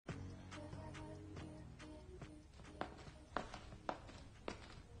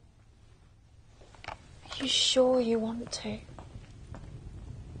you sure you want to?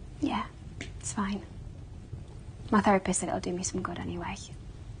 Yeah, it's fine. My therapist said it'll do me some good anyway.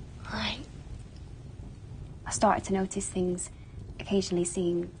 Right. I started to notice things occasionally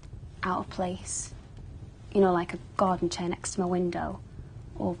seem out of place. You know, like a garden chair next to my window,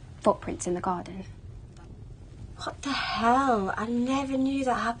 or footprints in the garden. What the hell? I never knew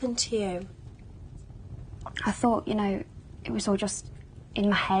that happened to you. I thought, you know, it was all just in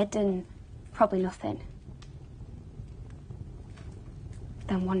my head and probably nothing.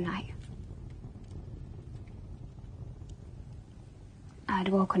 Then one night, I'd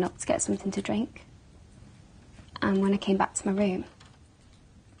woken up to get something to drink. And when I came back to my room,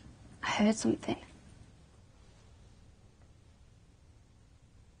 I heard something.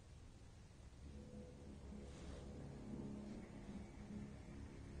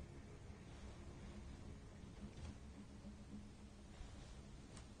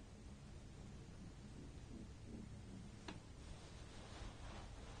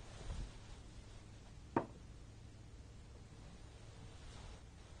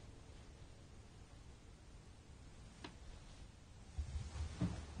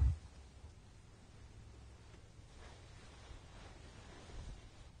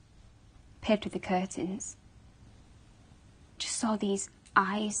 Peered through the curtains. Just saw these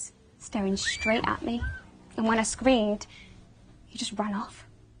eyes staring straight at me. And when I screamed, he just ran off.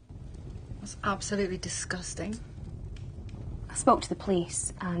 That's absolutely disgusting. I spoke to the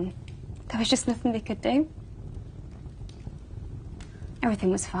police and there was just nothing they could do. Everything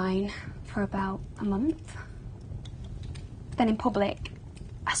was fine for about a month. Then in public,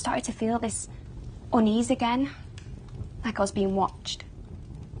 I started to feel this unease again, like I was being watched.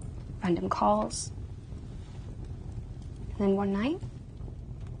 Random calls. And then one night,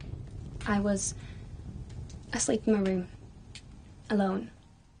 I was asleep in my room, alone.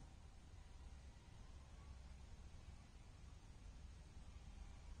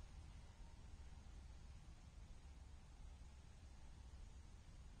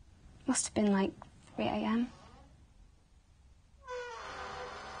 Must have been like 3 a.m.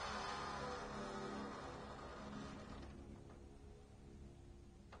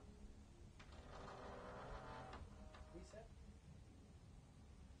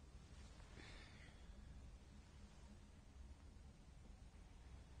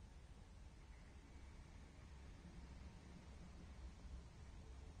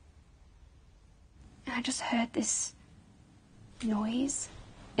 And I just heard this noise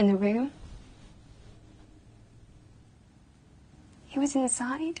in the room. He was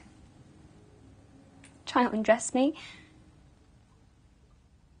inside, trying to undress me.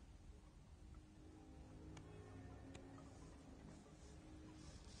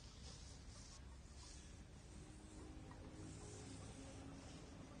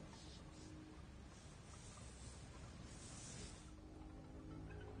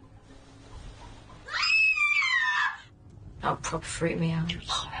 That would probably freak me out.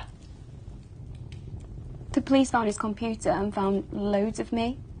 The police found his computer and found loads of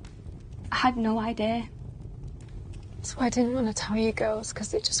me. I had no idea. That's why I didn't want to tell you girls,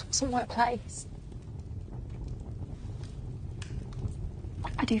 because it just wasn't my place.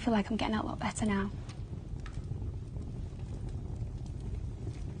 I do feel like I'm getting a lot better now.